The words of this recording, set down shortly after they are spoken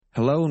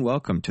Hello and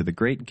welcome to The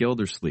Great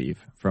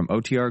Gildersleeve from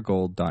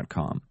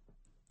OTRGold.com.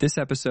 This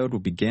episode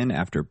will begin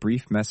after a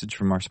brief message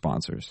from our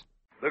sponsors.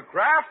 The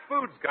Kraft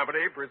Foods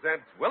Company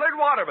presents Willard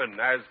Waterman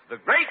as The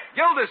Great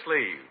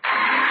Gildersleeve.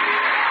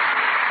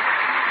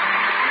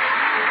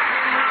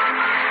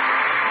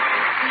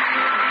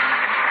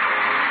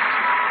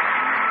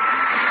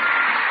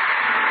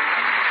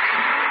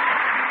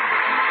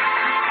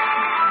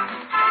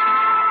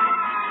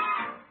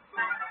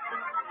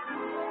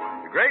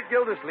 The Great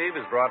Gildersleeve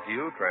is brought to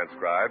you,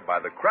 transcribed by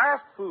the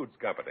Kraft Foods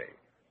Company.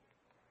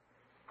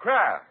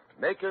 Kraft,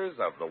 makers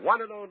of the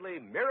one and only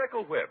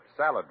Miracle Whip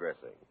salad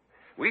dressing.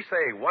 We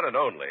say one and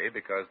only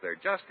because there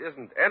just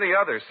isn't any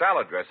other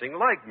salad dressing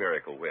like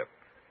Miracle Whip.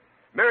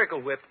 Miracle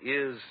Whip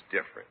is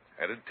different,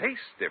 and it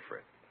tastes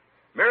different.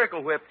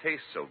 Miracle Whip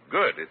tastes so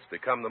good, it's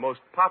become the most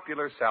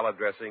popular salad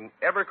dressing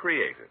ever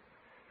created.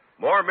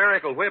 More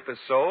Miracle Whip is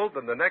sold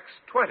than the next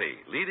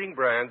 20 leading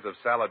brands of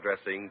salad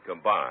dressing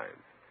combined.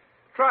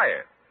 Try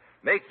it.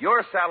 Make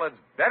your salads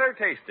better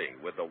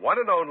tasting with the one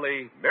and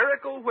only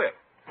Miracle Whip.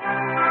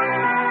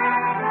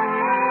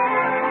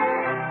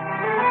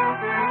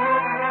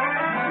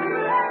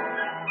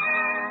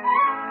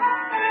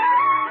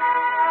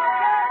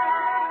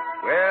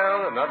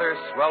 Well, another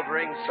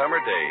sweltering summer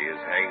day is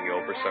hanging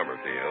over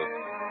Summerfield.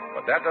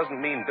 But that doesn't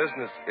mean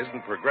business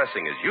isn't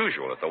progressing as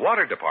usual at the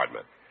water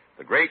department.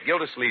 The great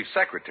Gildersleeve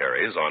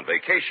secretary is on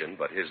vacation,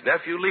 but his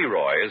nephew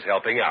Leroy is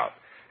helping out.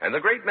 And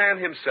the great man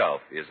himself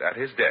is at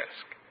his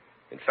desk.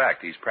 In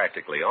fact, he's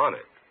practically on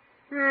it.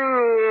 Am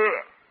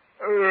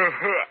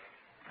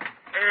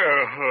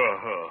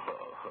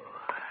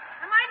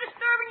I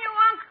disturbing you,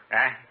 Unc?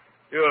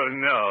 Oh,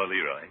 no,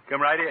 Leroy. Come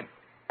right in.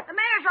 The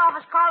mayor's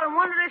office called and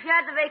wondered if you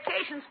had the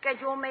vacation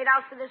schedule made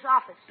out for this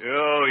office.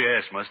 Oh,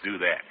 yes, must do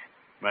that.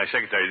 My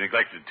secretary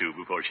neglected to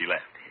before she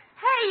left.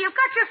 Hey, you've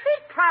got your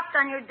feet propped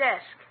on your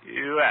desk.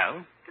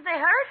 Well? Did they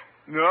hurt?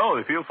 No,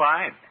 they feel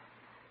fine.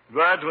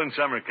 But when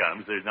summer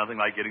comes, there's nothing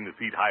like getting the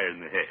feet higher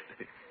than the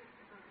head.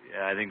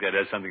 Yeah, I think that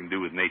has something to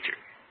do with nature.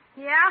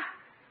 Yeah?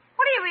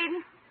 What are you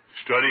reading?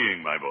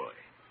 Studying, my boy.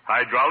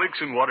 Hydraulics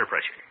and water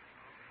pressure.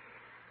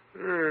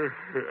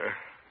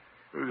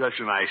 It was such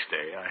a nice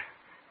day. I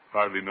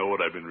hardly know what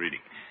I've been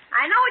reading.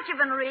 I know what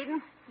you've been reading.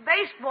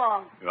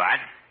 Baseball.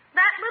 What?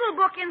 That little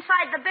book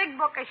inside the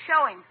big book is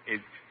showing.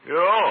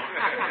 Oh.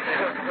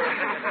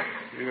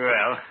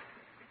 Well,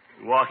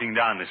 walking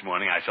down this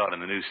morning, I saw it in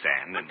the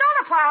newsstand. And... Don't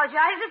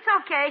apologize. It's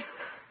okay.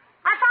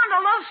 I found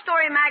a love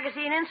story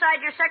magazine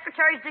inside your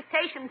secretary's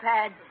dictation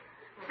pad.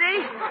 See?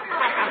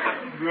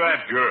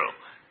 That girl.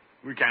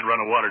 We can't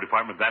run a water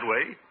department that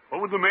way.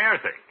 What would the mayor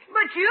think?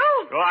 But you...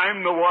 Oh,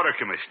 I'm the water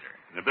commissioner.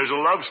 And if there's a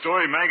love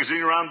story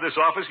magazine around this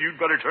office, you'd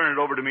better turn it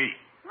over to me.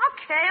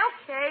 Okay.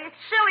 It's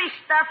silly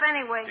stuff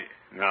anyway.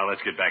 Now,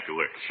 let's get back to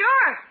work.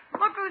 Sure.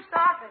 Look who's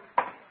talking.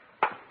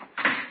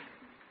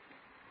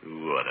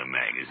 What a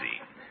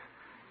magazine.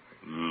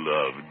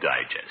 Love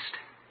Digest.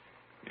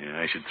 Yeah,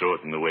 I should throw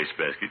it in the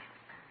wastebasket.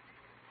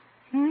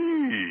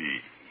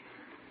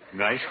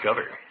 Nice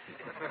cover.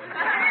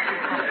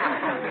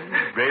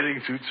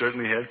 Bathing suits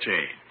certainly have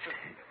changed.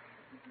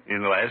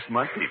 In the last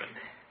month, even.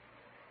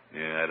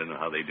 Yeah, I don't know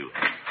how they do it.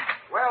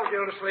 Well,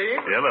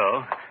 Gildersleeve.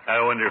 Hello.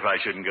 I wonder if I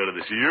shouldn't go to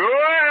the...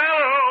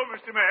 hello,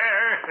 Mr.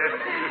 Mayor.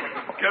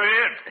 Come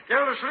in.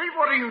 Gildersleeve,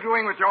 what are you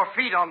doing with your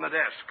feet on the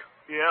desk?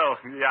 Yeah,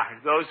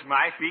 those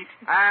my feet.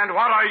 And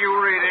what are you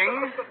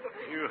reading?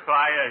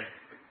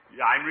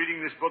 I'm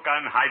reading this book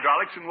on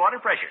hydraulics and water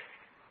pressure.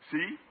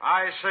 See?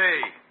 I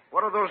see.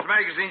 What are those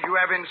magazines you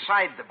have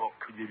inside the book?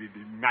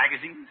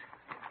 Magazines?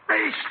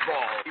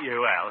 Baseball. Yeah,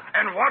 well.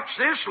 And what's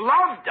this?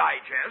 Love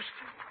Digest?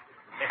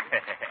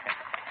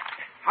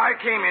 I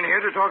came in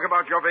here to talk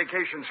about your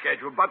vacation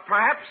schedule, but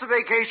perhaps the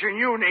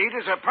vacation you need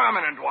is a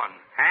permanent one.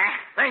 Huh?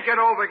 Think it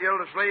over,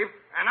 Gildersleeve,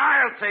 and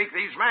I'll take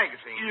these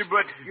magazines. Yeah,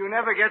 but... You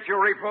never get your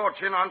reports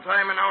in on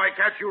time, and now I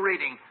catch you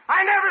reading.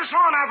 I never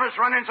saw an office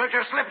run in such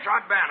a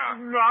slipshod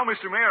manner. Now,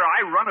 Mr. Mayor,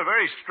 I run a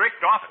very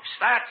strict office.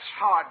 That's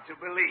hard to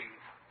believe.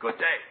 Good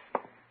day.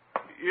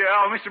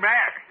 Yeah, Mr.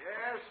 Mayor.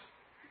 Yes?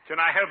 Can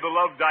I have the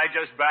Love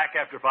Digest back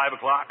after 5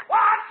 o'clock?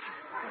 What?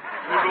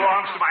 It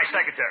belongs to my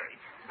secretary.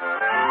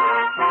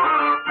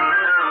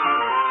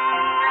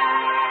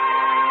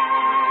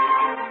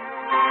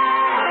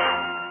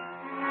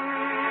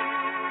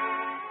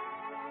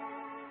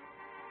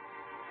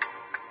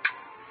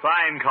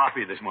 Fine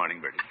coffee this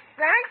morning, Bertie.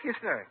 Thank you,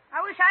 sir.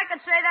 I wish I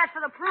could say that for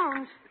the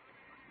prunes.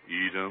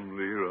 Eat 'em,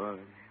 Leroy.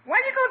 When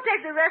are you going to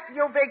take the rest of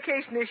your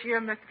vacation this year,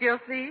 Mr.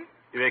 Gildersleeve?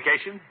 Your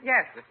vacation?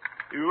 Yes, sir.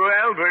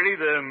 Well, Bertie,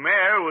 the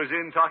mayor was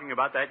in talking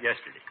about that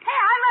yesterday. Hey,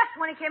 I left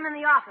when he came in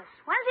the office.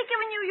 When's he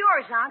giving you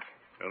yours, Unc?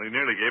 Well, he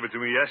nearly gave it to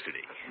me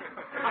yesterday.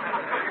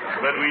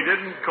 But we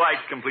didn't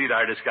quite complete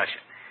our discussion.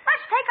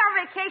 Let's take our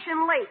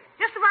vacation late,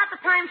 just about the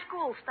time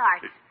school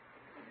starts.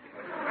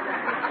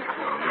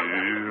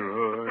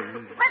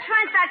 Leroy. Let's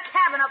rent that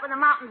cabin up in the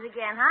mountains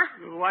again,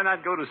 huh? Why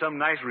not go to some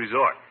nice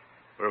resort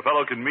where a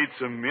fellow can meet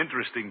some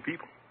interesting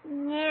people?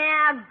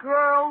 Yeah,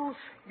 girls.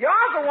 Your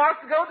uncle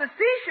wants to go to the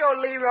seashore,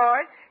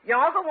 Leroy.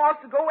 Your uncle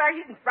wants to go where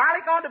he can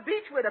frolic on the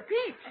beach with a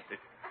peach.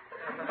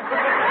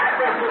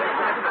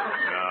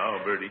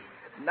 No, Bertie.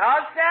 No,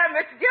 sir.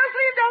 Mr.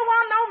 Gilsleeve don't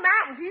want no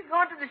mountains. He's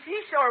going to the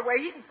seashore where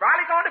he can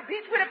frolic on the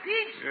beach with a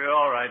peach. Yeah,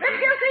 all right, Mr. Bertie.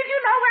 Gilsleeve, you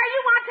know where you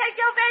want to take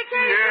your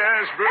vacation?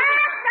 Yes, Bertie.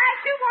 That's right.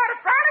 You want to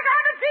frolic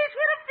on the beach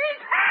with a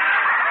peach.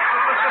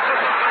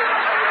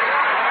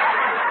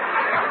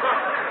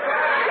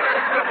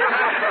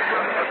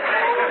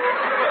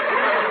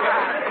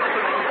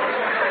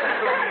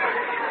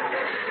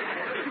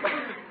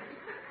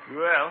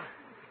 Well,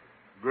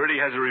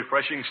 Bertie has a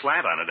refreshing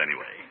slant on it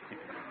anyway.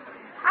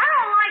 I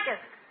don't like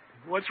it.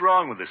 What's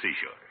wrong with the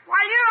seashore?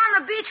 While you're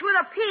on the beach with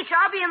a peach,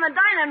 I'll be in the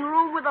dining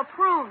room with a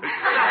prune. Yes.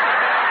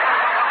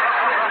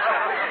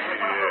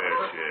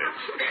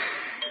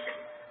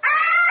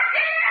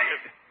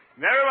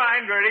 Never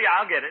mind, Bertie.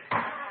 I'll get it.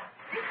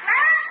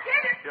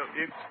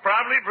 It's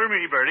probably for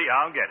me, Bertie.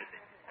 I'll get it.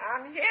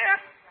 I'm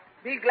here.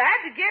 Be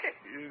glad to get it.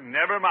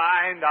 Never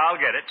mind. I'll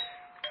get it.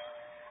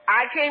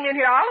 I came in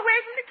here all the way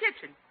from the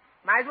kitchen.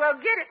 Might as well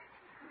get it.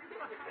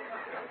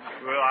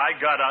 Well, I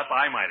got up.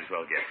 I might as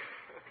well get it.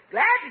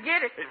 Glad to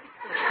get it. Thanks,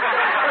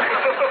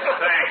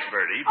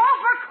 Bertie. Oh,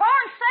 for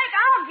corn's sake,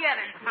 I'll get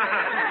it.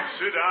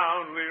 Sit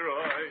down,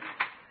 Leroy.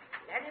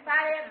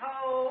 Anybody at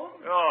home?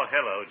 Oh,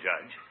 hello,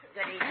 Judge.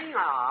 Good evening,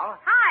 all.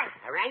 Hi.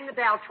 I rang the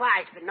bell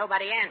twice, but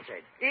nobody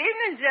answered.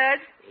 Evening,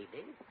 Judge.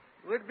 Evening.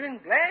 Would have been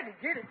glad to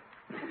get it.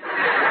 Yes.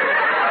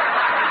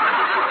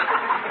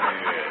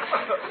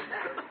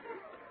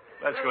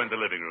 Let's go in the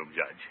living room,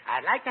 Judge.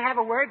 I'd like to have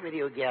a word with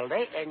you,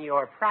 Gildy, in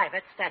your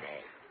private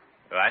study.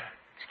 What?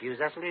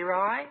 Excuse us,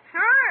 Leroy?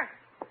 Sure.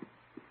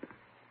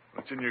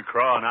 What's in your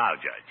craw now,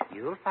 Judge?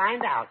 You'll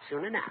find out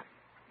soon enough.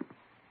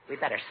 We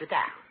better sit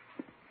down.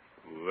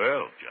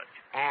 Well, Judge.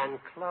 And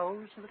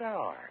close the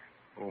door.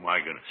 Oh, my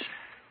goodness.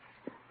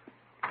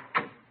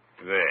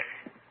 There.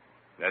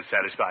 That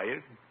satisfy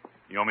you?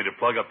 You want me to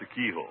plug up the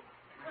keyhole?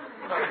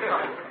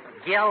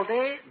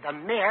 Gildy, the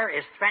mayor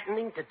is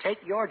threatening to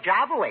take your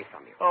job away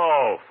from you.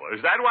 Oh,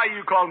 is that why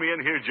you called me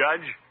in here,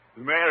 Judge?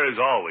 The mayor is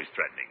always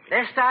threatening me.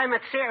 This time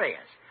it's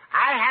serious.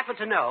 I happen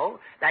to know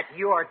that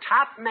you're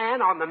top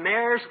man on the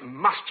mayor's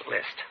must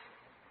list.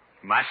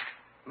 Must?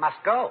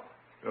 Must go.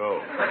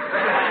 Oh.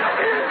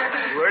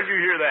 Where'd you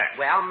hear that?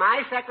 Well,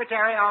 my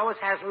secretary always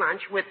has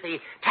lunch with the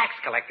tax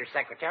collector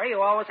secretary,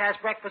 who always has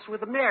breakfast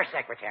with the mayor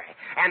secretary.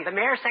 And the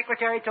mayor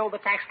secretary told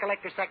the tax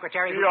collector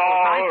secretary...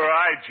 All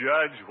right,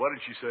 Judge. What did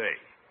she say?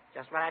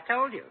 Just what I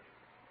told you.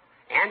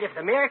 And if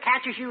the mayor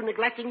catches you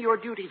neglecting your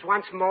duties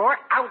once more,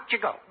 out you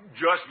go.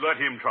 Just let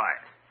him try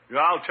it.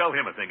 I'll tell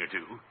him a thing or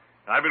two.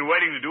 I've been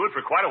waiting to do it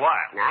for quite a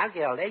while. Now,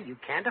 Gildy, you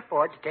can't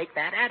afford to take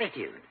that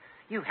attitude.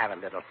 You have a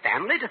little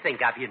family to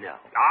think of, you know.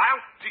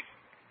 I'll see.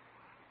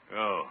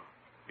 Oh,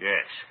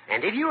 yes.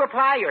 And if you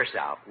apply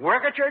yourself,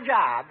 work at your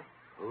job,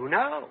 who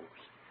knows?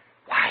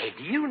 Why,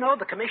 do you know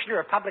the Commissioner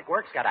of Public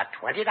Works got a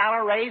 $20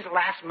 raise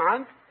last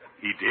month?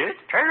 He did?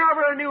 Turn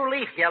over a new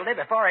leaf, Gildy,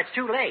 before it's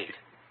too late.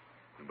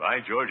 By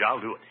George, I'll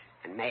do it.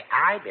 And may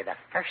I be the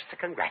first to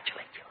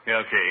congratulate you.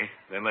 Okay,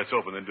 then let's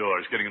open the door.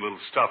 It's getting a little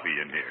stuffy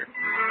in here.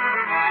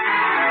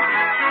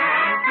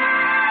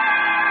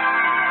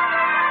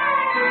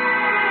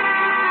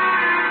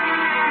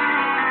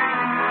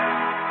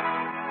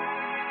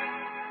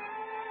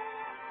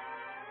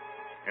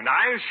 And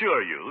I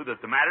assure you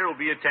that the matter will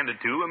be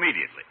attended to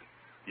immediately.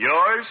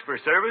 Yours for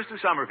service to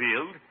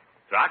Summerfield,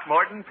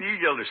 Throckmorton P.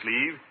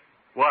 Gildersleeve,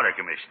 Water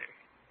Commissioner.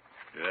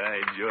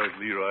 Right, George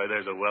Leroy,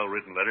 there's a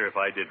well-written letter if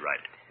I did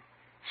write it.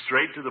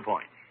 Straight to the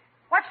point.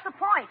 What's the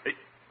point? Hey.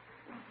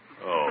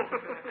 Oh.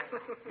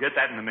 Get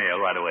that in the mail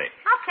right away.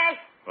 Okay.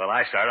 Well,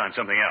 I start on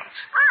something else.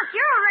 Unc,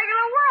 you're a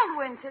regular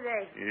whirlwind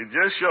today. It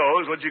just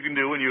shows what you can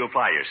do when you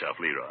apply yourself,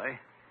 Leroy.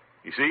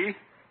 You see,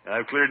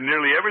 I've cleared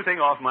nearly everything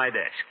off my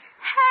desk.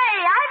 Hey,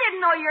 I didn't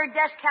know your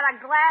desk had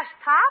a glass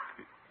top.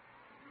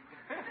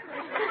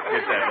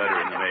 Get that letter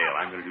in the mail.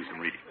 I'm going to do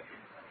some reading.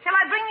 Shall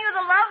I bring you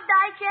the Love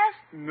Digest?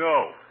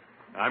 No.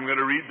 I'm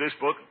going to read this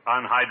book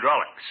on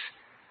hydraulics.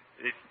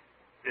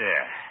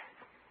 Yeah.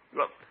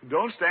 Well,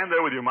 don't stand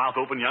there with your mouth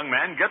open, young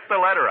man. Get the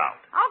letter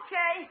out.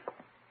 Okay.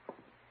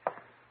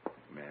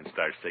 Man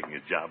starts taking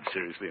his job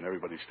seriously, and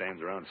everybody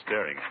stands around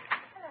staring at him.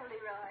 Hello,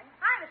 Leroy.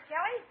 Hi, Miss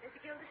Kelly.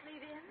 Mr.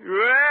 Gildersleeve in?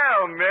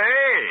 Well,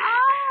 May.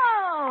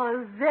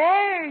 Oh,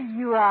 there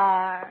you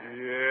are.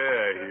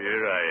 Yeah,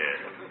 here I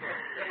am.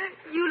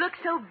 You look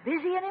so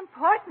busy and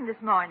important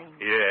this morning.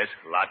 Yes,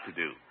 a lot to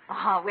do.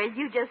 Oh, well,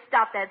 you just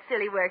stop that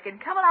silly work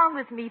and come along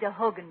with me to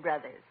Hogan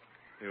Brothers.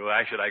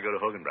 Why should I go to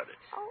Hogan Brothers?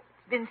 Oh,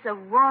 it's been so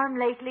warm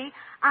lately.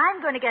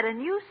 I'm going to get a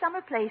new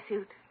summer play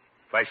suit.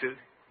 Play suit?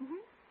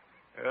 Mm-hmm.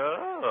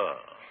 Oh.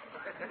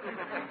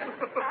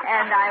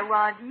 And I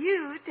want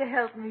you to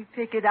help me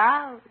pick it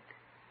out.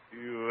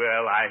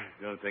 Well, I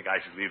don't think I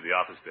should leave the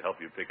office to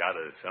help you pick out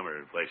a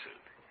summer play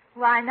suit.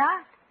 Why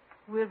not?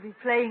 We'll be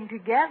playing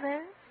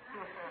together.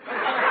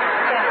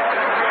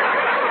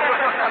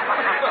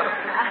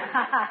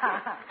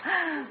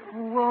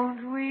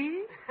 Won't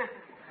we?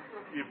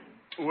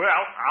 Well,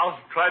 I'll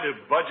try to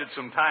budget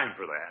some time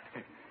for that.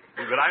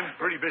 But I'm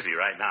pretty busy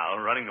right now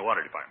running the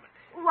water department.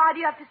 Why do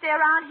you have to stay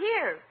around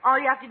here? All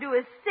you have to do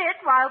is sit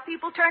while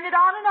people turn it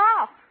on and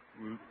off.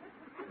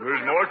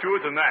 There's more to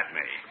it than that,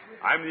 May.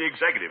 I'm the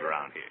executive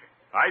around here.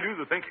 I do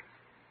the thinking.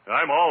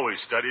 I'm always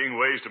studying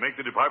ways to make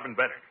the department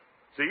better.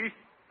 See?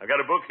 I got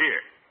a book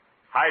here.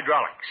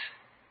 Hydraulics.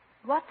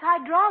 What's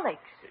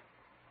hydraulics?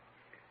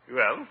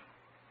 Well,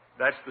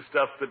 that's the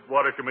stuff that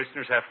water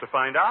commissioners have to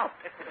find out.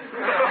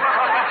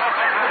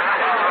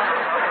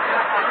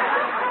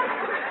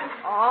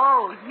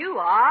 Oh, you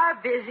are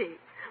busy.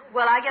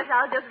 Well, I guess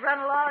I'll just run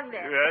along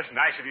then. Yes,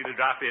 nice of you to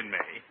drop in,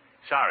 May.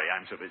 Sorry,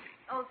 I'm so busy.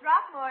 Oh,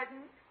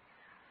 Throckmorton,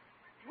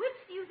 which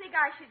do you think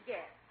I should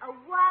get? A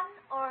one-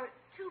 or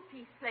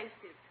two-piece play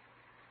suit?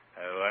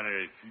 I wonder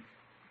if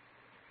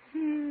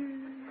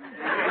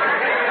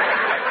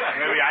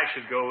maybe I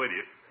should go with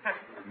you.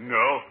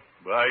 No,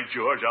 by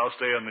George, I'll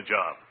stay on the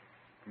job.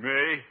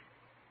 May,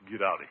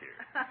 get out of here.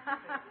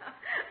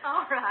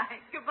 All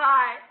right,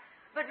 goodbye.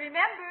 But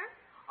remember,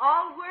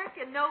 all work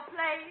and no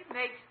play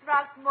makes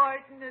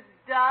Throckmorton a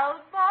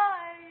dull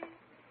boy.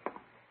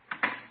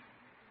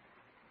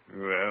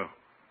 Well,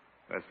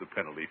 that's the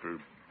penalty for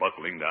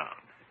buckling down.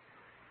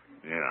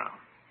 Yeah.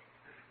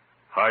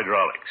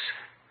 Hydraulics.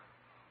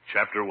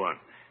 Chapter 1.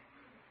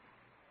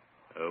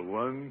 A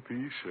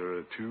one-piece or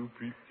a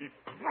two-piece?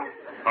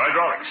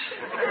 Hydraulics.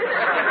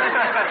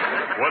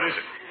 What is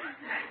it?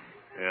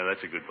 Yeah,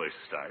 that's a good place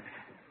to start.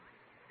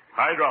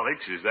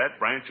 Hydraulics is that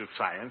branch of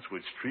science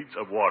which treats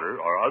of water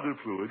or other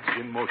fluids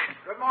in motion.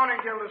 Good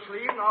morning,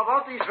 Gildersleeve. Now,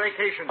 about these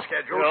vacation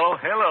schedules. Oh,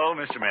 hello,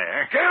 Mr.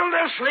 Mayor.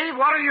 Gildersleeve,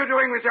 what are you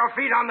doing with your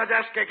feet on the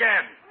desk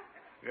again?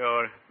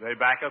 Are they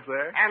back up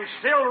there? And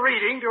still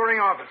reading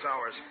during office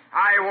hours.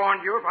 I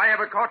warned you if I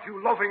ever caught you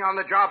loafing on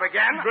the job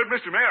again. But,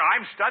 Mr. Mayor,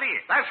 I'm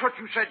studying. That's what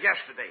you said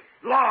yesterday.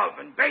 Love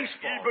and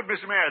baseball. But,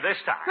 Mr. Mayor, this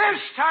time...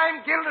 This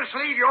time,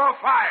 Gildersleeve, you're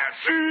fired.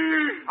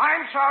 See?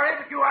 I'm sorry,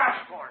 but you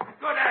asked for it.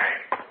 Good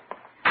day.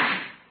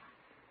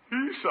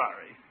 He's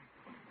sorry.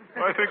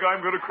 I think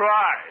I'm going to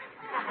cry.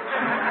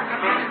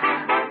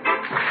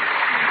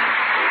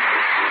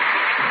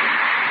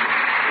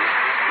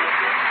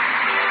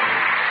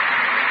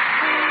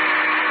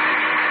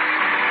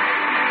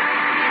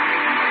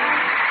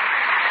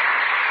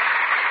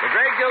 The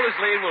Great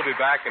Gildersleeve will be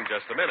back in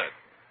just a minute.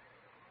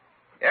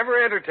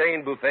 Ever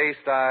entertained buffet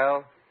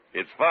style?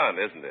 It's fun,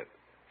 isn't it?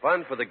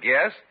 Fun for the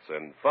guests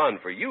and fun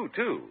for you,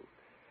 too.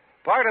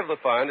 Part of the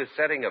fun is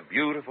setting a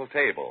beautiful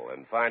table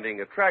and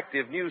finding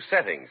attractive new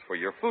settings for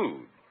your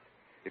food.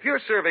 If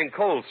you're serving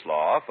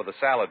coleslaw for the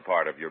salad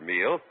part of your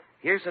meal,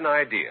 here's an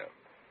idea.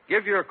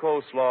 Give your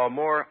coleslaw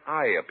more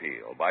eye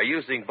appeal by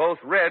using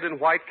both red and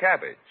white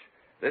cabbage.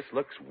 This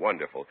looks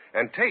wonderful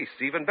and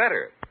tastes even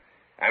better.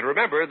 And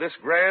remember, this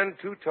grand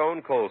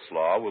two-tone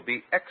coleslaw will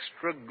be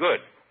extra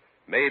good,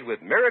 made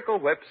with Miracle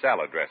Whip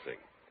salad dressing.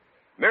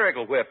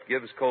 Miracle Whip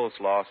gives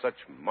coleslaw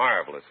such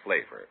marvelous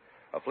flavor.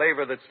 A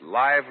flavor that's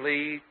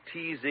lively,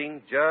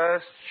 teasing,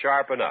 just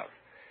sharp enough.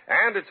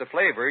 And it's a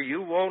flavor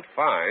you won't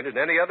find in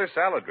any other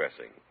salad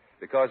dressing,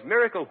 because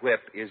Miracle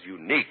Whip is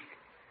unique.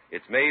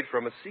 It's made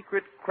from a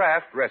secret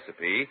craft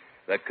recipe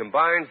that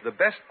combines the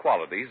best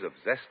qualities of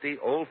zesty,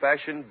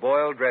 old-fashioned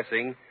boiled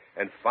dressing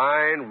and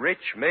fine,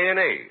 rich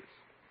mayonnaise.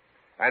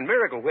 And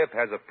Miracle Whip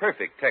has a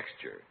perfect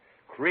texture,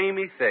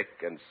 creamy thick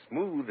and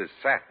smooth as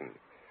satin,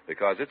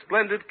 because it's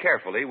blended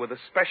carefully with a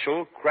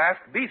special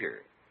craft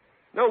beater.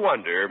 No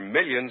wonder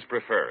millions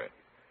prefer it.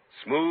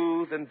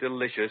 Smooth and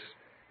delicious,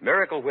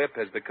 Miracle Whip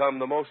has become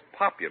the most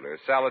popular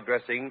salad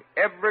dressing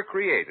ever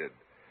created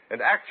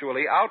and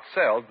actually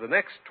outsells the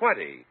next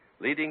 20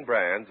 leading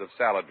brands of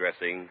salad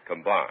dressing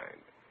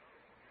combined.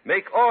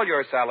 Make all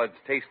your salads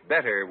taste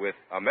better with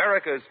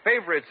America's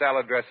favorite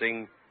salad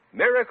dressing,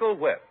 Miracle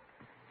Whip.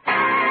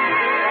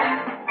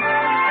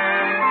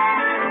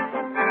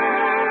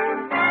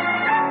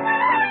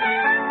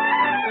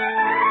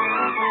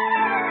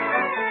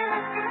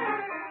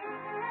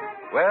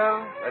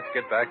 Well, let's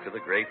get back to the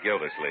Great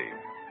Gildersleeve.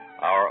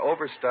 Our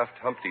overstuffed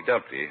Humpty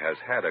Dumpty has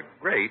had a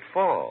great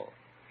fall.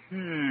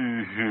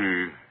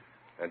 And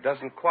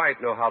doesn't quite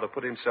know how to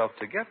put himself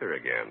together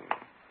again.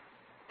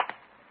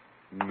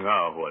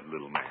 Now what,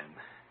 little man?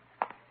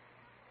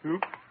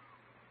 Oop.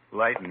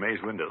 Light in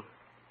May's window.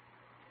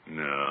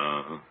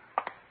 No.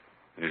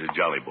 There's a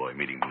jolly boy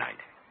meeting tonight.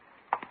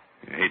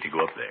 I hate to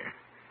go up there,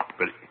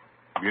 but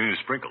I'm going to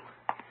sprinkle.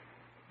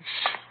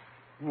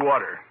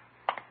 Water.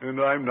 And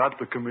I'm not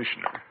the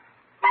commissioner.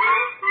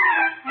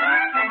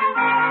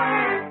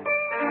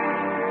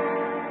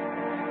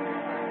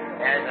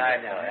 Yes, I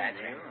know that.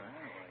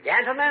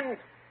 Gentlemen,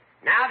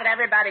 now that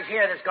everybody's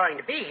here that's going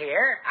to be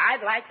here,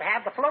 I'd like to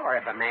have the floor,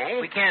 if I may.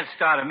 We can't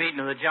start a meeting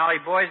of the Jolly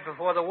Boys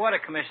before the water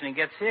commissioner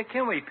gets here,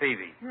 can we,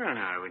 Peavy? No,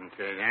 I wouldn't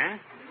say that.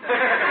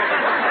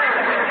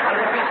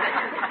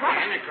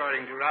 And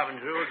according to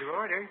Robin's rules of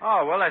order.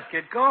 Oh, well, let's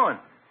get going.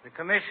 The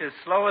commissioner's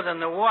slower than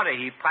the water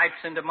he pipes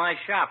into my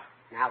shop.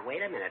 Now,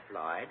 wait a minute,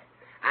 Floyd.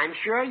 I'm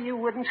sure you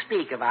wouldn't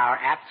speak of our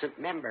absent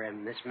member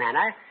in this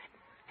manner.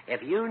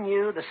 if you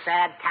knew the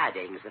sad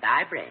tidings that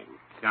I bring.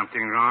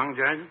 Something wrong,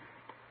 Judge?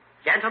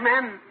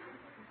 Gentlemen,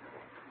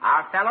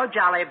 our fellow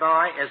Jolly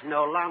Boy is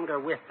no longer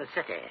with the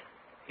city.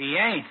 He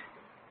ain't.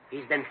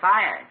 He's been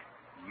fired.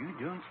 You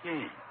don't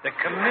say. The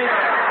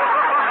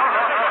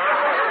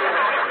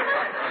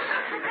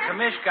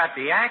commish got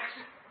the axe?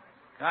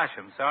 Gosh,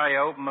 I'm sorry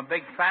I opened my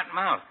big fat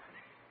mouth.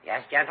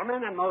 Yes,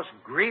 gentlemen, a most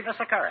grievous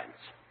occurrence.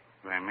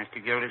 Why,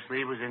 Mr.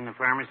 Gildersleeve was in the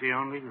pharmacy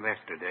only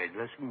yesterday.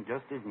 Listen,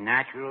 just as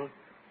natural.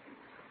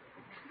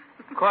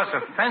 Of course,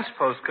 a fence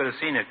post could have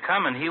seen it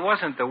coming. He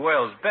wasn't the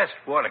world's best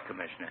water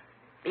commissioner.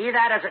 Be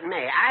that as it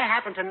may, I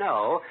happen to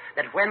know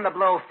that when the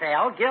blow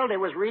fell, Gildy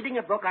was reading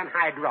a book on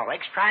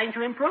hydraulics trying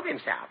to improve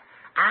himself.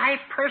 I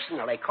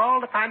personally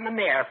called upon the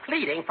mayor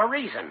pleading for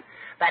reason,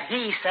 but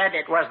he said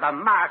it was the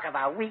mark of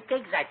a weak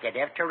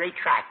executive to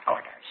retract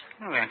orders.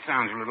 Well, that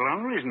sounds a little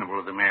unreasonable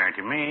of the mayor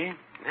to me.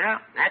 Well,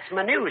 that's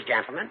my news,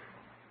 gentlemen.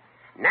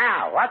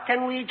 Now, what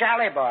can we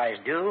Jolly Boys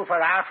do for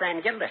our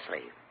friend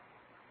Gildersleeve?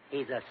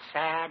 He's a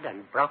sad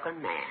and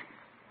broken man.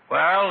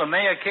 Well, the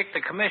mayor kicked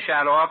the commish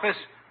out of office.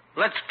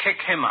 Let's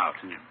kick him out.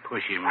 You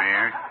pushy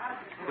mayor.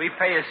 We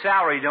pay his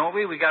salary, don't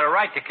we? We got a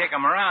right to kick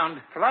him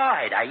around.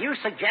 Floyd, are you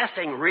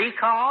suggesting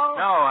recall?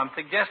 No, I'm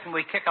suggesting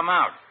we kick him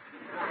out.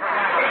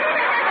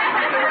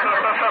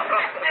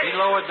 He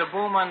lowered the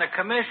boom on the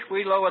commish,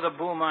 we lower the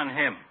boom on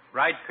him.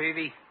 Right,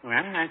 Peavy?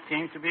 Well, that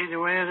seems to be the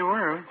way of the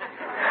world.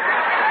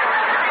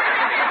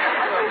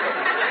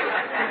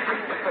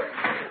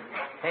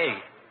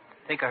 Hey,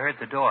 think I heard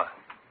the door.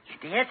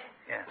 You did?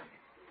 Yeah.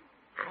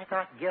 I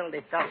thought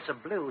Gildy felt so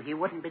blue he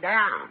wouldn't be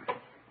down.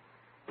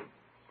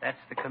 That's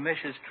the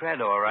commissioner's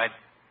tread, all right.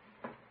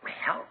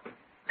 Well,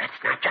 let's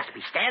not just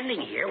be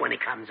standing here when he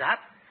comes up.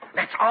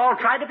 Let's all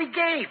try to be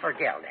gay for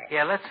Gildy.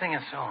 Yeah, let's sing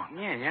a song.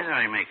 Yeah, that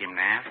ought to make him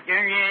laugh.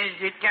 There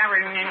is it down.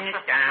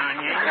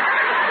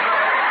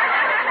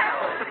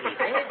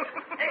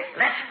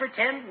 Let's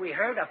pretend we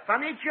heard a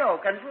funny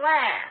joke and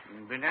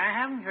laugh. But I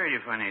haven't heard a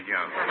funny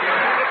joke.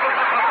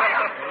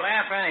 Well,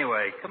 laugh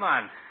anyway. Come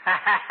on.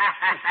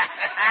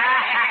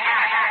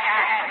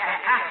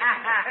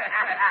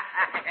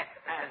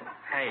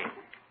 Hey.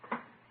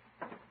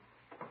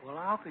 Well,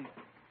 I'll be...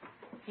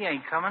 He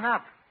ain't coming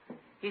up.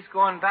 He's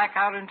going back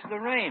out into the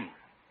rain.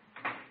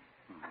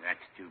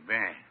 That's too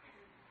bad.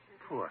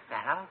 Poor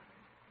fellow.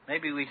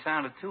 Maybe we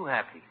sounded too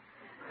happy.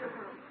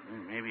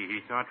 Maybe he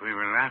thought we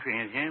were laughing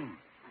at him.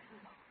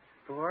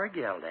 Poor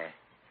Gildy.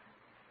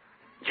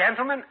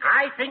 Gentlemen,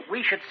 I think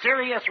we should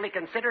seriously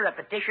consider a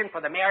petition for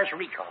the mayor's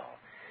recall.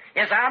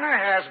 His Honor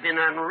has been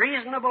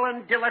unreasonable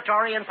and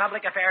dilatory in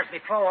public affairs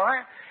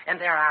before, and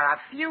there are a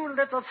few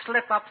little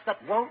slip-ups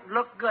that won't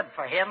look good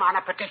for him on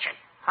a petition.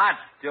 Hot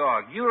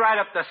dog. You write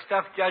up the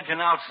stuff, Judge,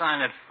 and I'll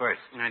sign it first.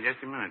 Now,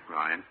 just a minute,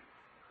 Floyd.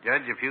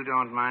 Judge, if you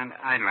don't mind,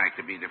 I'd like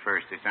to be the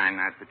first to sign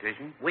that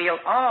petition. We'll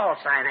all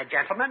sign it,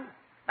 gentlemen.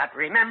 But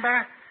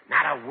remember,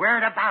 not a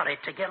word about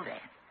it to Gildy.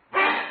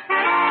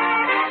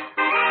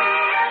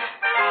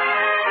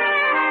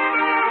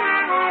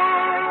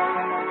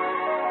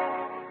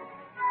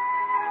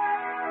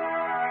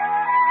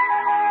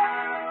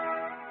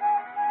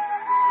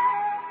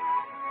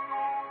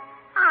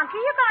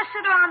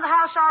 Sit around the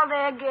house all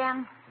day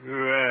again?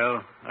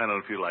 Well, I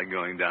don't feel like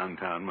going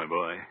downtown, my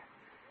boy.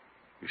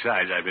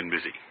 Besides, I've been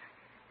busy.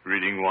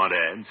 Reading want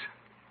ads,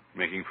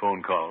 making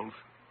phone calls.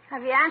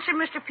 Have you answered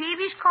Mr.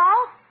 Peavy's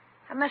call?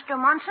 At Mr.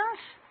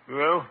 Munson's?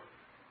 Well,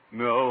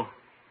 no.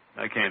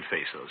 I can't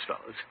face those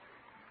fellas.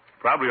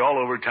 Probably all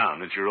over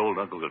town that your old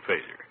uncle's a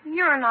failure.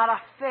 You're not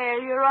a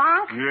failure,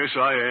 Unc. Yes,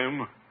 I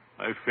am.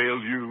 I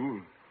failed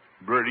you,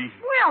 Bertie.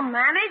 We'll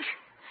manage.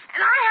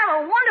 And I have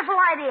a wonderful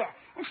idea.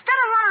 Instead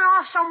of running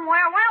off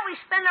somewhere, why don't we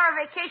spend our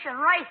vacation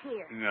right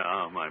here?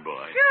 No, my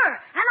boy. Sure.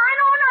 And I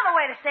know another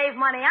way to save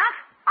money, Unc.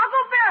 I'll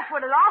go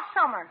barefooted all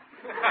summer.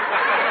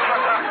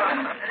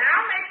 And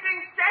I'll make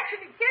things fresh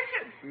in the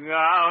kitchen.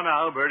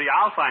 No, Bertie,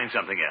 I'll find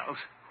something else.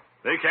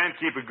 They can't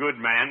keep a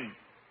good man,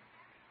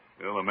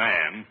 well, a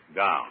man,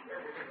 down.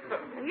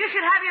 You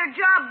should have your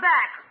job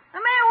back.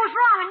 The mayor was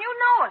wrong, and you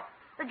know it.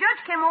 The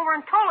judge came over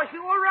and told us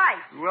you were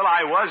right. Well,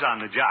 I was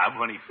on the job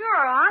when he...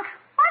 Sure, Unc.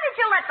 Why did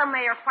you let the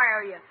mayor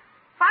fire you?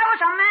 If I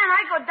was a man,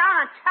 I'd go down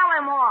and tell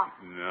him off.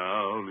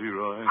 No,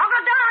 Leroy. I'll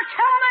go down and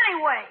tell him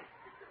anyway.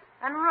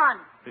 And run.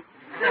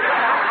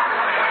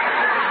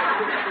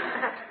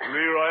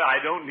 Leroy,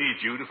 I don't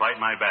need you to fight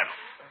my battle.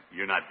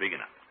 You're not big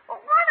enough. Well,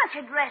 why don't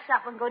you dress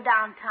up and go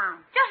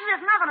downtown? Just as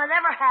if nothing had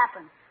ever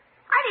happened.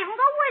 I'd even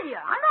go with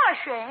you. I'm not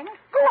ashamed.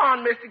 Go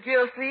on, Mr.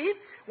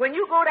 Gildersleeve. When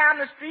you go down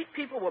the street,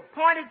 people will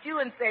point at you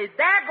and say,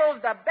 there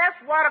goes the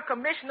best water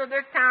commissioner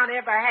this town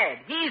ever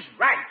had. He's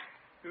right.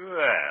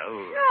 Well...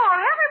 Sure,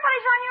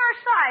 everybody's on your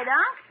side,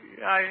 Unc.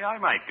 I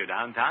might go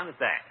downtown at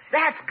that.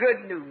 That's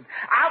good news.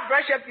 I'll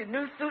brush up your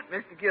new suit,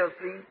 Mr.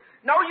 Gildersleeve.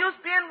 No use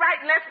being right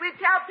unless we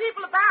tell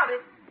people about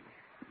it.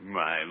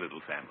 My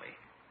little family.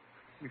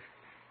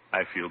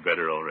 I feel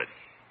better already.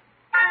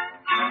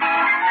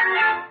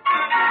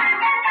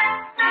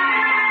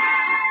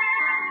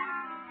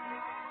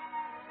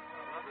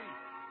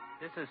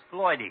 This is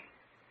Floydie.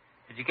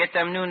 Did you get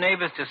them new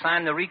neighbors to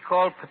sign the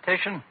recall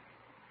petition?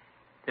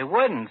 They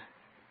wouldn't.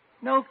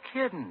 No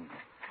kidding.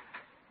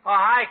 Oh,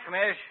 hi,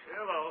 Commish.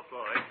 Hello,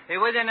 Floyd. Be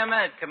with you in a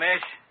minute,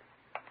 Commish.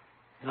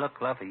 Hey, look,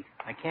 Luffy,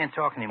 I can't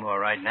talk anymore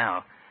right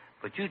now,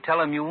 but you tell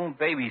them you won't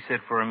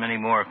babysit for them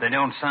anymore if they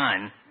don't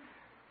sign.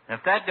 And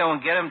if that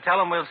don't get them, tell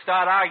them we'll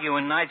start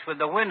arguing nights with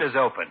the windows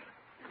open.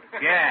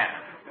 Yeah.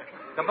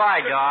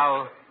 Goodbye,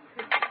 doll.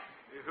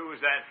 Who was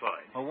that,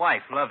 Floyd? My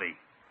wife, Lovey.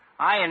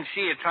 I and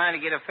she are trying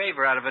to get a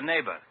favor out of a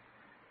neighbor.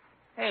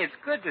 Hey, it's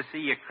good to see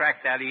you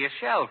cracked out of your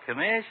shell,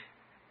 Commish.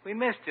 We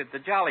missed you at the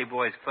Jolly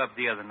Boys Club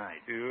the other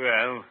night.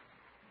 Well,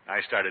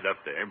 I started up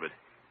there, but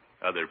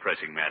other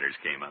pressing matters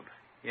came up.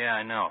 Yeah,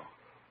 I know.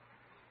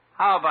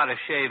 How about a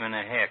shave and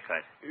a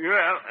haircut?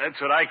 Well,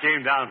 that's what I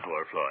came down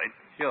for, Floyd.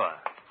 Sure.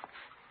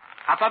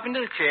 Hop up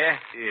into the chair.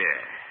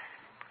 Yeah.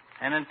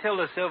 And until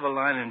the silver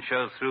lining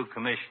shows through,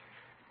 Commish,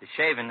 the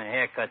shave and the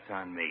haircut's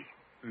on me.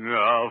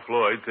 No,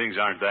 Floyd, things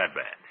aren't that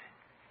bad.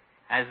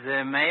 Has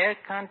the mayor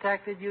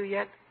contacted you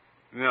yet?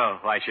 No,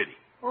 why should he?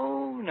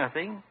 Oh,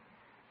 nothing.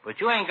 But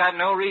you ain't got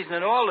no reason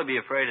at all to be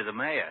afraid of the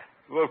mayor.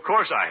 Well, of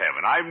course I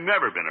haven't. I've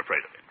never been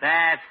afraid of him.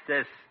 That's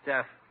the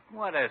stuff.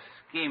 What a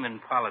scheming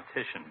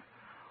politician.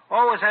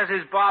 Always has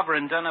his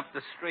barbering done up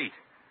the street.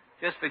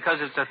 Just because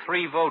it's a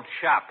 3-vote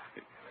shop.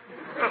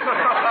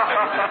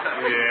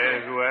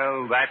 Yes,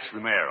 well, that's the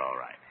mayor, all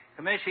right.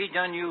 Commish, he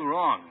done you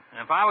wrong.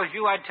 And if I was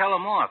you, I'd tell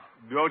him off.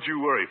 Don't you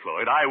worry,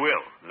 Floyd. I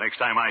will, the next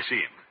time I see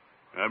him.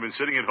 I've been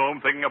sitting at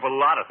home thinking up a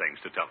lot of things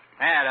to tell him.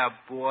 Atta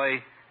boy.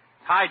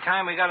 It's high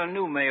time we got a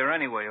new mayor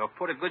anyway, or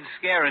put a good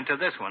scare into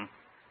this one.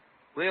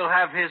 We'll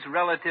have his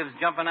relatives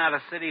jumping out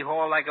of City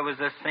Hall like it was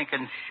a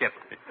sinking ship.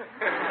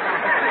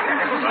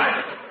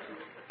 Right.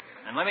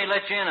 And let me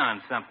let you in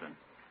on something.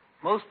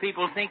 Most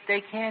people think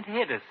they can't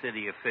hit a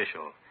city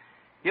official.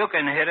 You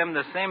can hit him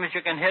the same as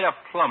you can hit a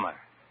plumber.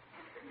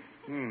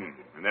 I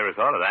never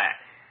thought of that.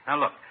 Now,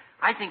 look,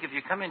 I think if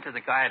you come into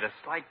the guy at a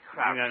slight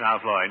crouch... Now,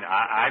 Floyd,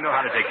 I know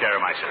how to take care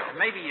of myself.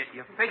 Maybe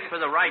you fix for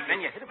the right,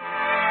 then you hit him...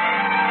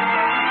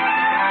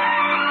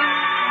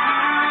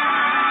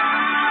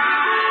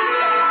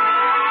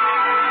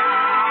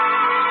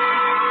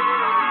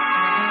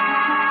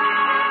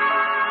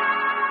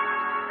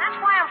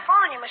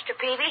 Mr.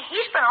 Peavy.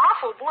 He's been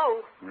awful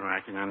blue. No,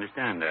 I can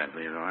understand that,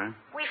 Leroy.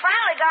 We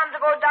finally got him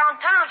to go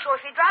downtown, so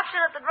if he drops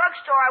in at the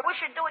drugstore, I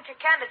wish you'd do what you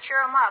can to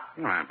cheer him up.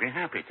 No, I'd be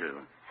happy to.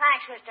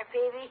 Thanks, Mr.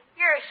 Peavy.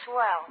 You're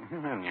swell.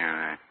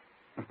 Yeah.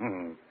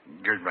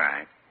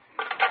 Goodbye.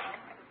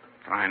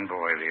 Fine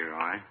boy,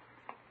 Leroy.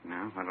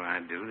 Now, what do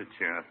I do to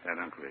cheer up that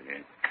uncle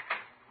again?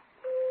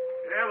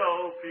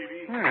 Hello,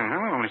 Peavy.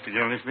 Hello, Mr.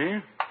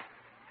 Gildersleeve.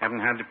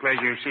 Haven't had the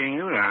pleasure of seeing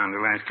you around the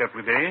last couple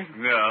of days.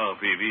 No,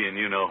 Peavy, and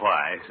you know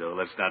why, so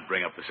let's not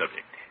bring up the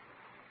subject.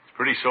 It's a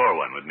pretty sore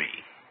one with me.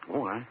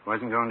 Oh, I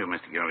wasn't going to,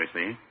 Mr.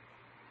 Gildersleeve.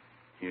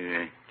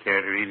 You care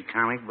to read a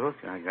comic book?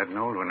 I got an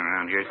old one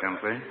around here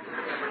someplace.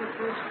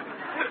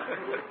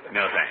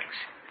 No, thanks.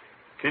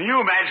 Can you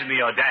imagine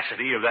the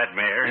audacity of that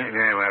mayor?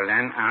 Very well,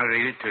 then. I'll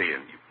read it to you.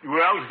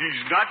 Well,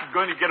 he's not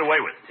going to get away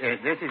with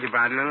it. This is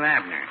about little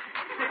Abner.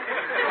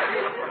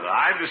 Well,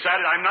 I've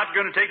decided I'm not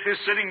going to take this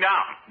sitting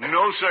down.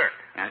 No, sir.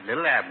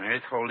 Little Abner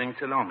is holding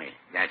Salome.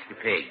 That's the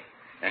pig.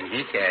 And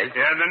he says...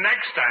 Yeah, the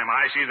next time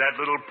I see that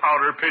little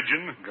powder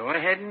pigeon... Go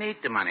ahead and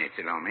eat the money,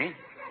 Salome.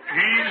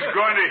 He's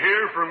going to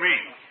hear from me.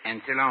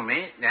 And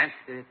Salome, that's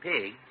the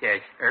pig,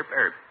 says, erp,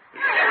 erp.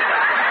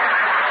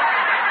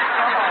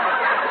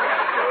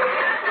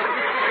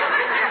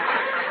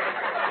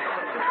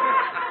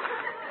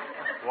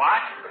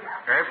 What?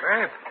 Erp,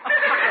 erp.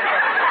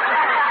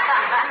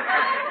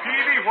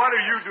 Peavy, what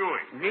are you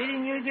doing?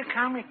 Reading you the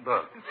comic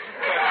book.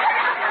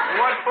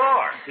 What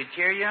for? To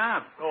cheer you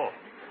up. Oh.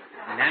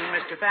 And then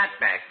Mr.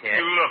 Fatback said...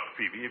 Look,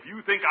 Peavy, if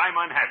you think I'm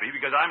unhappy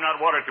because I'm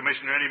not water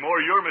commissioner anymore,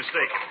 you're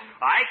mistaken.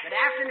 Good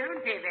afternoon,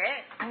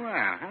 Peavy.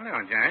 Well,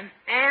 hello, Judge.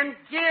 And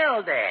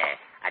Gilda.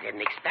 I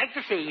didn't expect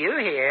to see you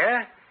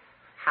here.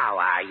 How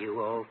are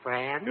you, old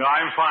friend?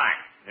 I'm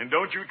fine. And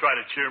don't you try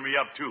to cheer me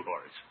up too,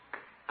 Horace.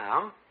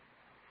 Oh?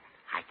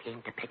 I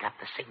came to pick up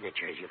the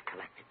signatures you've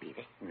collected,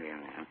 Peavy. Yeah,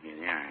 here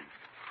they are.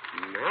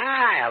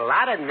 My, a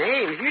lot of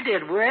names. You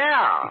did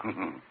well.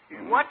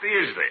 What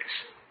is this?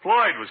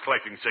 Floyd was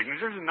collecting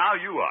signatures, and now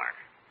you are.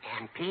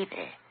 And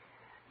Peavy,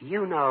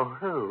 you know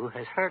who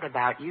has heard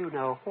about you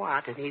know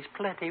what, and he's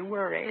plenty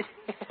worried.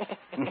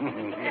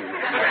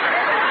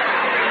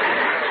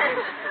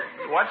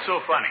 What's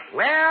so funny?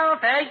 Well,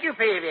 thank you,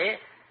 Peavy.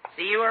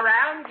 See you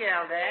around,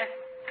 Gilda.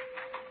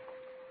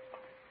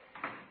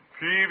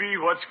 Peavy,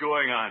 what's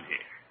going on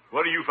here?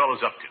 What are you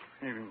fellows up to?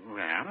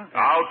 Well...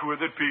 Out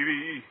with it,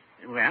 Peavy.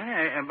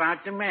 Well,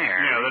 about the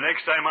mayor. Yeah, the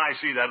next time I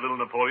see that little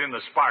Napoleon,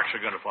 the sparks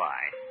are going to fly.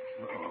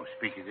 Oh,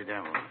 speak of the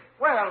devil.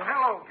 Well,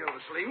 hello,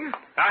 Gildersleeve.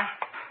 Huh?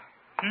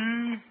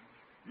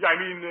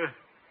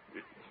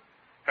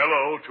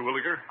 Hello,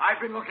 Terwilliger. I've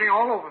been looking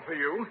all over for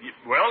you.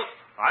 Well,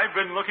 I've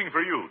been looking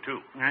for you,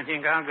 too. I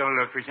think I'll go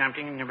look for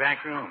something in the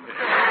back room.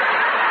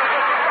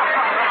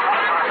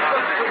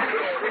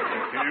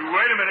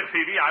 Wait a minute,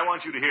 Peavy. I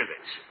want you to hear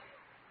this.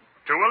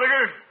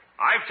 Terwilliger,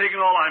 I've taken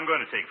all I'm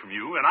going to take from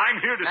you, and I'm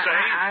here to say...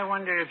 I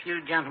wonder if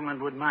you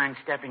gentlemen would mind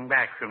stepping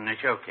back from the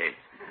showcase.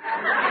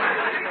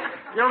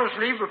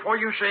 Gildersleeve, before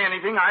you say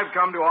anything, I've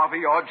come to offer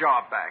your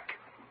job back.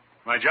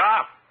 My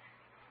job?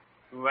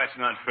 Well, that's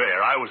not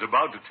fair. I was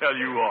about to tell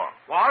you off.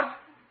 What?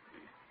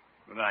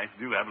 But I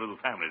do have a little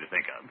family to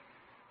think of.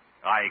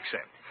 I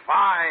accept.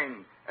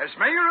 Fine. As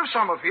mayor of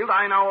Summerfield,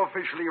 I now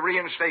officially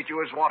reinstate you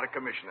as water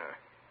commissioner.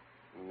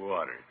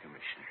 Water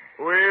commissioner.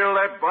 We'll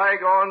let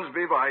bygones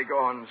be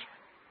bygones.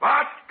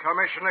 But,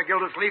 Commissioner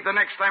Gildersleeve, the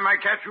next time I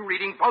catch you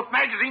reading pulp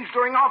magazines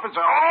during office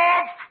hours...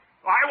 Off!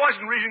 I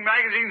wasn't reading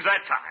magazines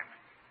that time.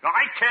 Now,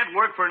 I can't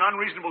work for an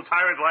unreasonable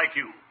tyrant like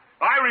you.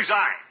 I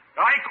resign.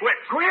 I quit.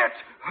 Quit?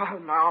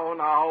 Oh,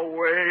 now,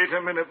 wait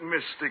a minute,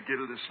 Mr.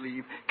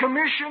 Gildersleeve.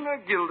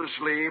 Commissioner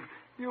Gildersleeve,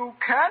 you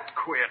can't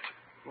quit.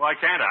 Why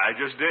can't I? I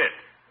just did.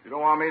 You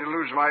don't want me to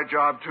lose my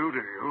job, too,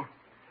 do you?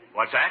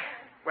 What's that?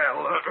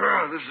 Well,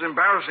 this is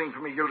embarrassing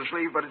for me,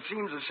 Gildersleeve, but it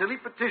seems a silly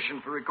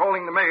petition for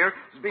recalling the mayor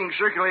is being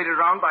circulated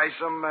around by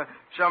some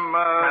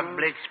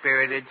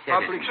Public-spirited citizens.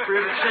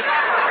 Public-spirited citizens.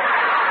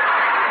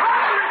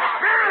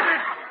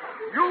 Public-spirited!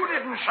 You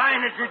didn't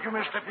sign it, did you,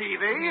 Mr.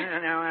 Peavy?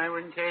 No, I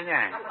wouldn't say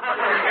that.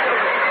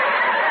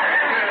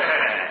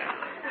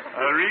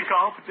 A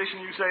recall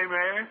petition, you say,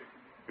 Mayor?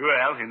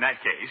 Well, in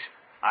that case,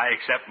 I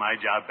accept my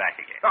job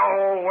back again.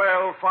 Oh,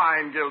 well,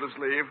 fine,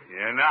 Gildersleeve.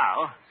 Yeah,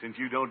 now, since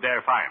you don't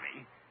dare fire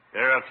me,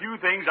 there are a few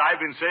things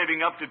I've been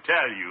saving up to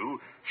tell you,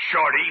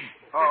 Shorty.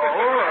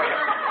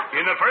 Oh?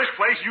 In the first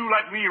place, you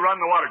let me run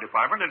the water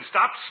department and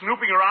stop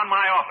snooping around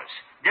my office.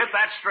 Get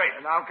that straight.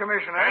 Now,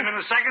 Commissioner... And in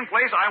the second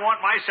place, I want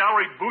my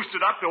salary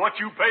boosted up to what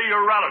you pay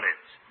your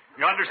relatives.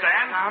 You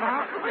understand?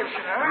 Now,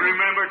 Commissioner...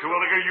 Remember,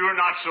 Terwilliger, you're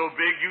not so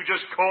big. You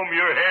just comb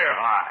your hair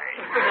high.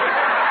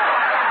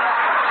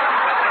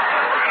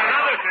 And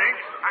another thing...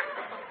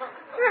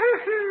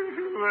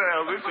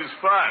 Well, this is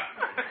fun.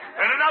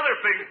 And another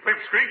thing,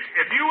 Pipsqueak,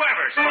 if you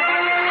ever...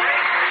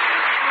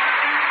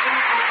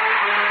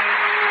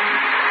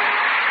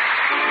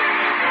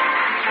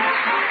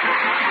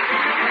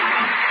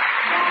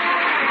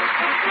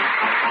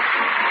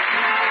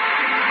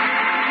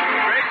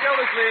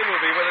 Gildersleeve will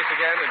be with us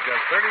again in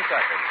just 30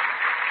 seconds.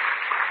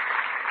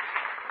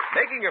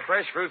 Making a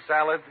fresh fruit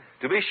salad?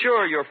 To be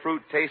sure your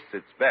fruit tastes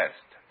its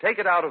best, take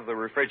it out of the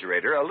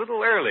refrigerator a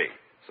little early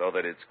so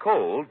that it's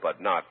cold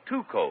but not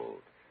too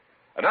cold.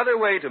 Another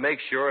way to make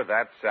sure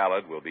that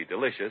salad will be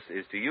delicious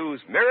is to use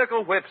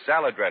Miracle Whip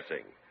salad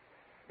dressing.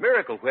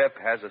 Miracle Whip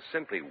has a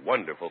simply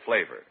wonderful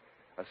flavor,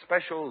 a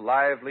special,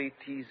 lively,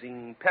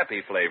 teasing,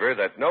 peppy flavor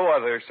that no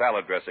other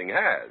salad dressing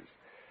has.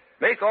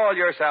 Make all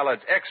your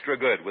salads extra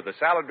good with the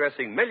salad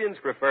dressing millions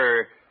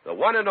prefer, the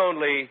one and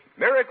only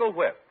Miracle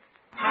Whip.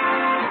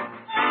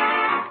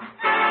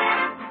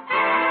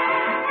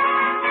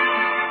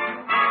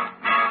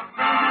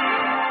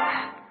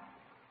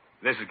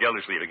 This is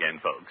Gildersleeve again,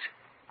 folks.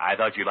 I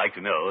thought you'd like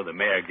to know the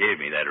mayor gave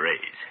me that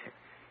raise.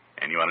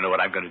 And you want to know what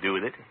I'm going to do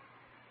with it?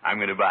 I'm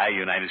going to buy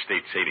United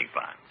States saving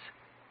bonds.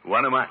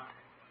 One a month.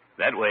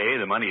 That way,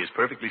 the money is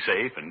perfectly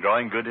safe and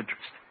drawing good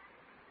interest.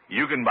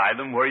 You can buy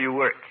them where you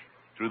work,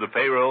 through the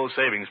payroll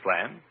savings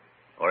plan,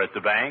 or at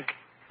the bank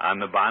on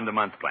the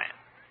bond-a-month plan.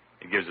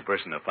 It gives a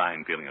person a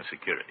fine feeling of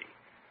security.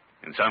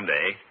 And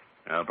someday,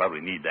 I'll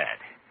probably need that,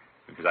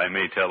 because I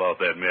may tell off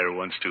that mayor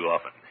once too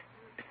often.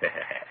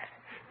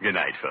 Good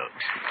night,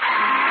 folks.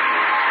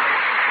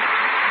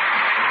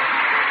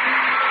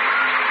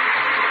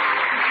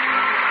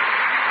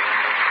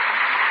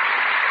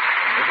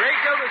 The Great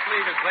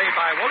Gildersleeve is played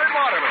by Willard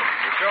Waterman.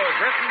 The show is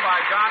written by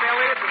John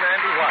Elliott and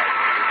Andy White.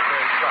 It's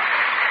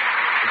transcribed.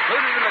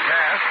 Included in the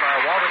cast are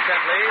Walter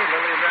Tetley,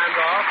 Lillian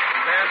Randolph,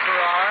 Stan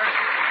Farrar,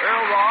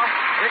 Earl Roth,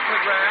 Dick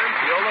LeGrand,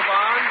 Viola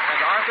Vaughn, and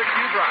Arthur Q.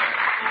 Bryan.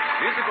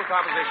 Musical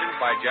compositions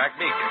by Jack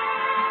Meakin.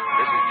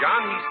 This is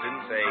John Heaston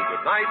saying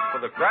goodnight for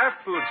the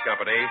Kraft Foods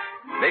Company,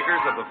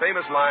 makers of the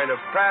famous line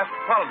of Kraft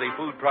quality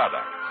food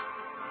products.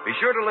 Be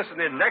sure to listen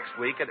in next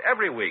week and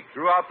every week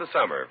throughout the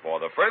summer for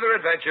the further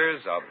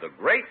adventures of the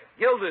Great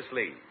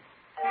Gildersleeve.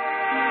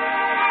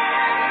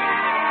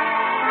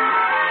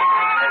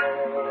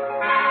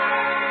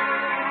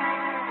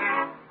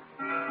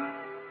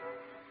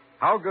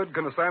 How good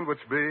can a sandwich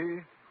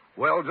be?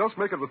 Well, just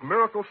make it with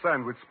Miracle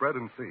Sandwich Spread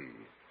and see.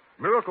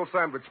 Miracle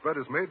Sandwich Spread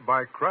is made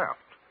by Kraft,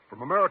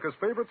 from America's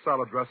favorite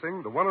salad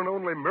dressing, the one and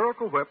only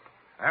Miracle Whip,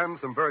 and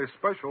some very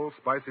special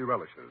spicy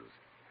relishes.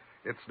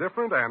 It's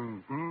different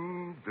and,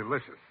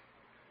 delicious.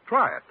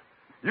 Try it.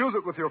 Use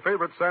it with your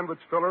favorite sandwich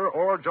filler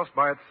or just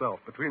by itself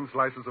between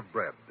slices of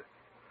bread.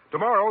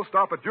 Tomorrow,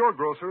 stop at your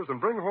grocer's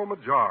and bring home a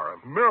jar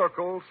of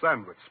Miracle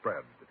Sandwich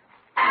Spread.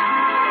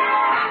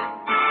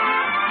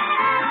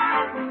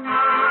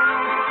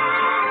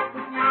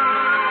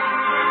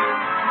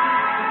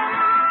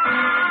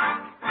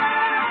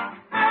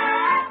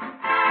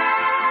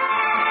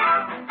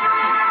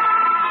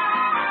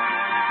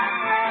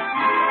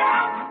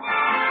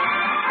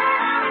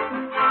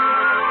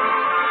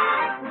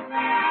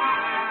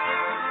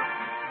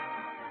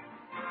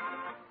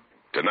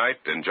 Tonight,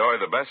 enjoy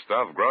the best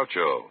of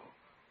Groucho.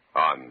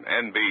 on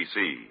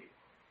NBC.